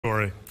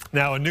story.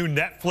 Now, a new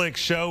Netflix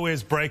show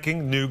is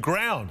breaking new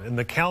ground, and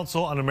the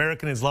Council on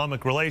American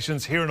Islamic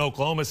Relations here in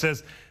Oklahoma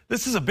says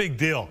this is a big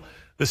deal.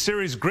 The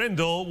series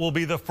Grendel will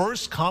be the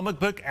first comic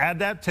book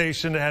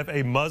adaptation to have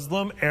a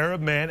Muslim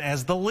Arab man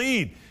as the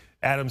lead.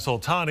 Adam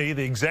Soltani,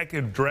 the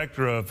executive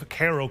director of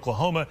CAIR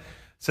Oklahoma,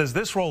 says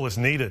this role is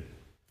needed.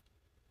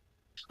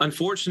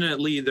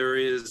 Unfortunately, there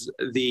is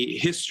the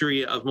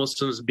history of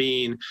Muslims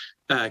being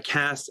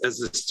cast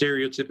as a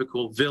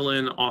stereotypical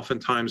villain,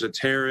 oftentimes a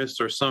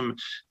terrorist or some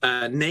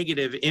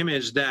negative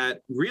image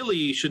that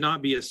really should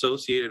not be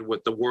associated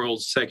with the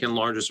world's second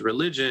largest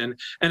religion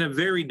and a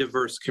very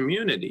diverse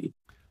community.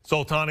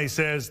 Soltani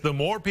says the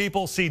more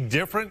people see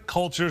different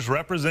cultures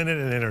represented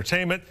in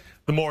entertainment,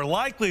 the more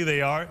likely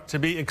they are to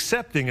be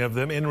accepting of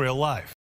them in real life.